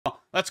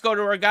Let's go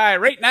to our guy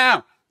right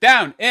now,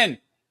 down in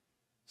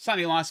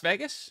sunny Las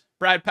Vegas,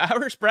 Brad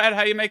Powers. Brad,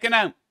 how you making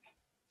out?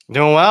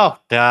 Doing well.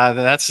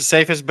 That's the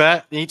safest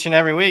bet each and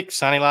every week.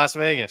 Sunny Las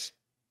Vegas.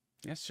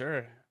 Yes,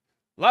 sir.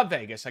 Love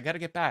Vegas. I got to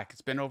get back.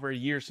 It's been over a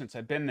year since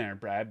I've been there,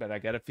 Brad, but I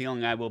got a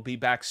feeling I will be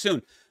back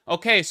soon.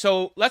 Okay,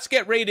 so let's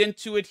get right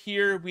into it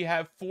here. We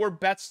have 4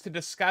 bets to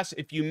discuss.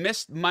 If you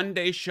missed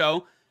Monday's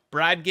show,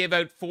 Brad gave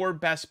out 4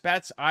 best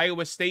bets.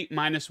 Iowa State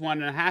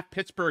 -1.5,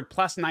 Pittsburgh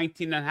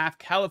 +19.5,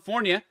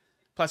 California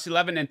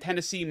 +11, and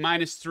Tennessee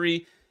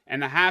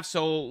 -3.5.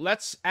 So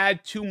let's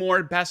add 2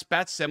 more best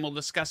bets, and we'll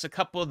discuss a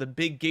couple of the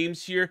big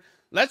games here.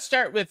 Let's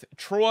start with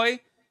Troy,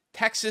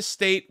 Texas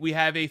State. We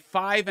have a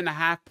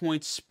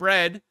 5.5-point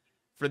spread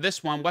for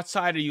this one. What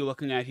side are you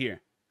looking at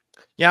here?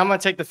 Yeah, I'm going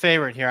to take the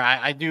favorite here.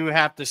 I do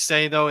have to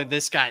say, though,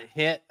 this got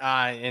hit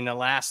in the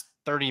last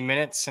 30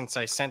 minutes since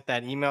I sent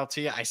that email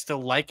to you. I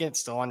still like it,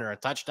 still under a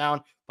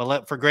touchdown.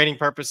 But for grading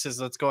purposes,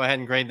 let's go ahead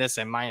and grade this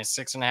at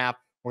 -6.5.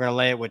 We're going to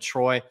lay it with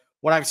Troy.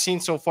 What I've seen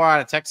so far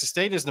out of Texas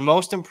State is the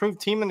most improved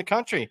team in the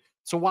country.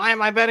 So why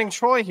am I betting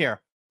Troy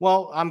here?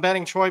 Well, I'm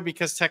betting Troy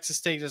because Texas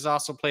State has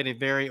also played a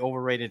very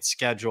overrated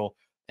schedule,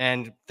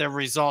 and their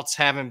results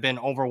haven't been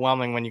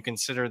overwhelming when you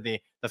consider the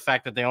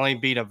fact that they only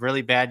beat a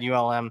really bad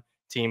ULM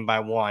team by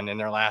 1 in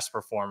their last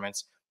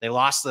performance. They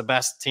lost the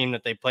best team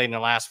that they played in the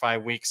last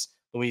 5 weeks,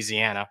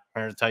 Louisiana.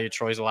 I'm going to tell you,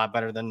 Troy's a lot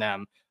better than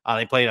them.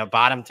 They played a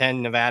bottom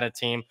 10 Nevada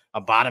team,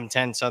 a bottom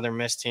 10 Southern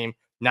Miss team.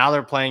 Now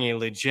they're playing a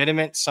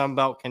legitimate Sun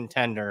Belt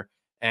contender,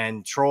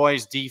 and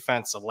Troy's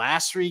defense the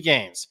last 3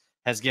 games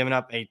has given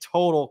up a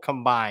total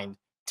combined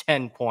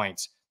 10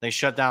 points. They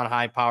shut down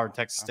high-powered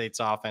Texas State's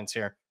offense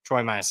here.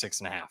 Troy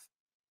 -6.5.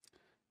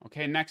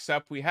 Okay, next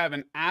up, we have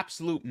an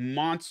absolute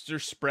monster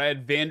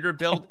spread.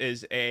 Vanderbilt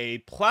is a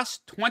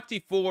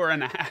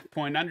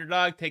 +24.5-point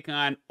underdog taking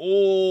on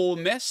Ole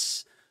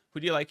Miss. Who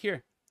do you like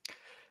here?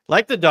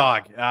 Like the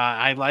dog.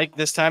 I like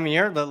this time of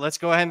year. Let's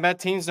go ahead and bet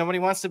teams nobody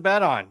wants to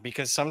bet on,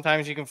 because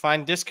sometimes you can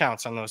find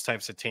discounts on those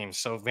types of teams.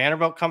 So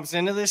Vanderbilt comes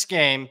into this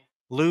game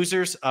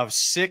losers of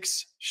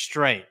 6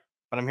 straight.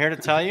 But I'm here to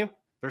tell you,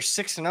 they're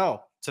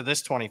 6-0 to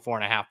this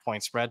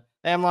 24.5-point spread.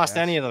 They haven't lost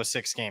any of those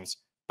 6 games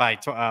by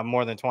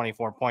more than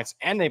 24 points.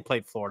 And they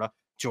played Florida,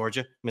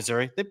 Georgia,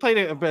 Missouri. They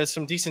played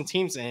some decent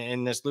teams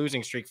in this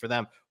losing streak for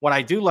them. What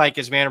I do like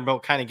is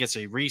Vanderbilt kind of gets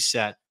a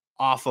reset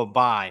off a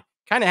bye.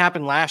 Kind of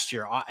happened last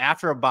year.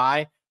 After a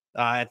bye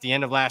at the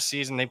end of last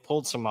season, they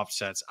pulled some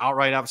upsets.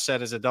 Outright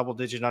upset as a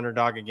double-digit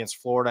underdog against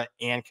Florida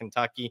and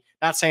Kentucky.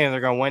 Not saying that they're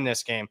going to win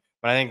this game,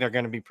 but I think they're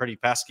going to be pretty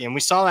pesky. And we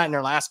saw that in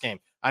their last game.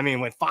 I mean,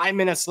 with 5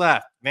 minutes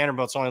left,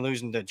 Vanderbilt's only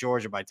losing to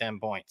Georgia by 10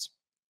 points.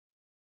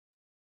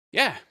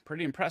 Yeah,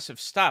 pretty impressive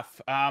stuff.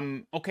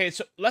 Okay,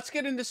 so let's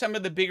get into some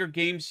of the bigger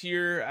games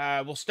here.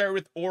 We'll start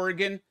with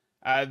Oregon.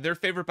 They're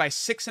favored by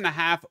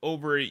 6.5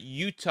 over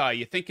Utah.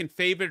 You thinking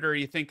favorite, or are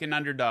you thinking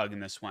underdog in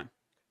this one?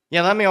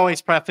 Yeah, let me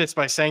always preface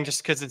by saying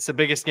just because it's the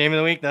biggest game of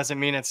the week doesn't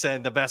mean it's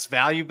the best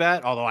value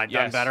bet, although I've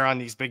done better on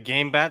these big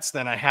game bets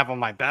than I have on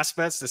my best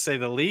bets, to say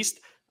the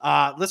least.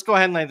 Let's go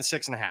ahead and lay the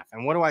 6.5.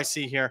 And what do I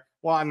see here?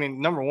 Well, I mean,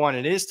 number one,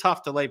 it is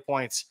tough to lay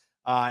points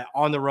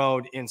on the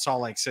road in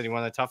Salt Lake City,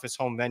 one of the toughest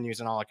home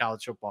venues in all of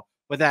college football.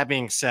 With that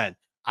being said,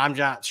 I'm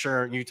not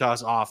sure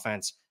Utah's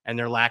offense and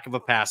their lack of a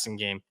passing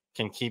game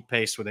can keep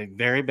pace with a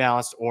very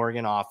balanced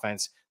Oregon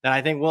offense that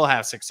I think will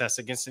have success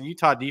against the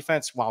Utah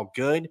defense. While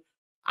good,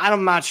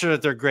 I'm not sure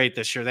that they're great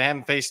this year. They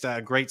haven't faced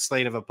a great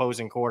slate of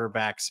opposing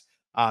quarterbacks.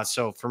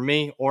 So for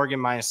me, Oregon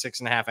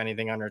 -6.5,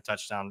 anything under a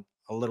touchdown,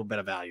 a little bit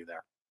of value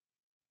there.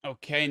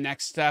 Okay,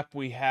 next up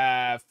we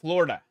have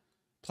Florida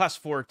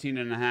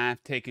 +14.5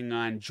 taking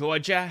on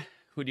Georgia.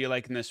 Who do you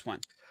like in this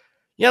one?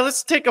 Yeah,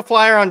 let's take a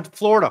flyer on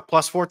Florida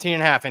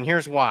 +14.5. And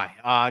here's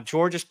why.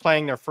 Georgia's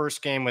playing their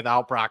first game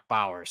without Brock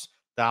Bowers,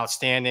 the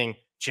outstanding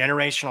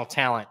generational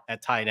talent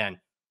at tight end.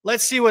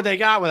 Let's see what they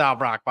got without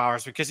Brock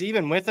Bowers, because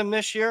even with him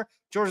this year,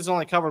 Georgia's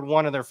only covered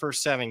 1 of their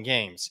first 7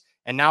 games.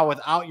 And now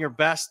without your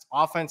best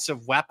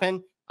offensive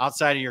weapon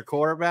outside of your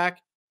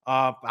quarterback,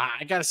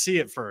 I got to see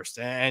it first.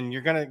 And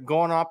you're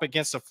going up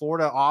against a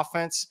Florida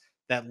offense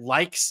that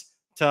likes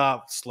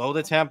to slow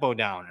the tempo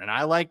down. And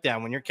I like that.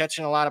 When you're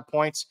catching a lot of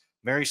points,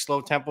 very slow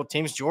tempo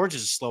teams,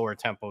 Georgia's a slower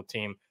tempo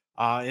team.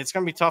 It's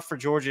going to be tough for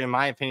Georgia, in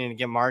my opinion, to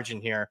get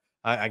margin here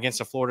against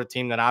a Florida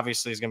team that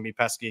obviously is going to be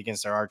pesky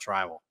against their arch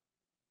rival.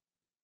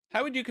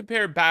 How would you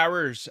compare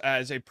Bowers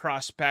as a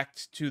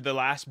prospect to the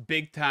last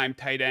big-time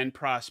tight end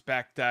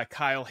prospect,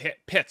 Kyle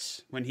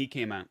Pitts, when he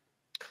came out?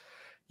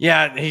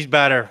 Yeah, he's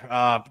better.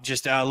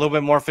 Just a little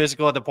bit more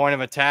physical at the point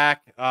of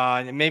attack.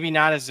 Maybe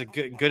not as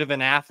good of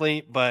an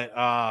athlete, but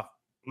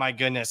my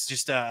goodness,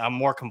 just a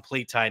more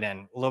complete tight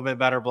end. A little bit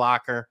better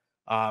blocker,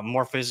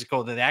 more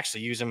physical. They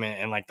actually use him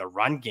in like the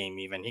run game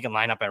even. He can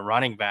line up at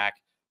running back.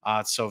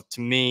 So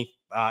to me,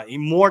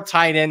 more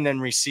tight end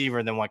than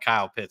receiver than what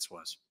Kyle Pitts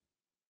was.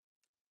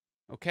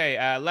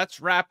 Okay, let's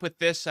wrap with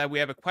this. We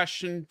have a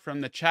question from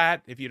the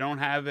chat. If you don't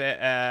have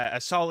a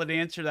solid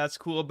answer, that's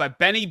cool. But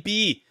Benny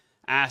B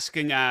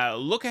asking,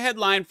 look ahead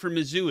line for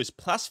Mizzou is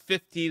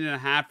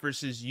 +15.5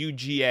 versus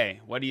UGA.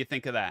 What do you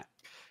think of that?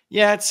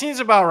 Yeah, it seems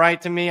about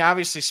right to me.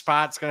 Obviously,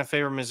 Spot's going to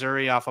favor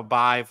Missouri off a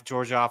bye,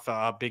 Georgia off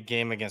a big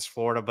game against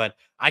Florida. But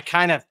I'm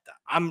kind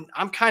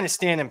of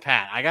standing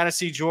pat. I got to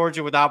see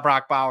Georgia without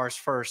Brock Bowers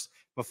first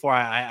before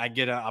I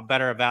get a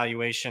better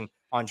evaluation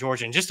on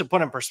Georgia. And just to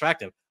put in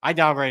perspective, I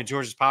downgraded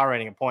Georgia's power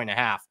rating a point and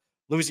a half,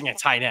 losing a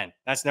tight end.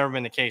 That's never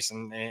been the case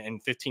in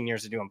 15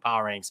 years of doing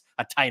power ratings.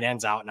 A tight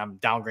end's out, and I'm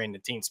downgrading the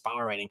team's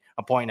power rating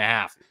a point and a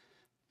half.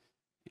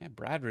 Yeah,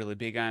 Brad really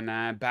big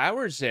on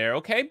Bowers there.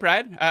 Okay,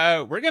 Brad,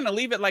 we're going to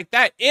leave it like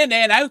that. In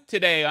and out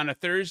today on a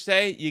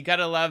Thursday. You got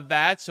to love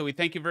that. So we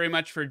thank you very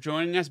much for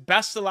joining us.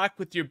 Best of luck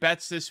with your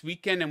bets this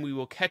weekend, and we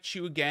will catch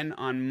you again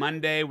on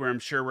Monday, where I'm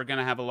sure we're going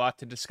to have a lot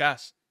to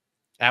discuss.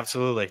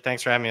 Absolutely.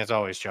 Thanks for having me as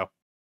always, Joe.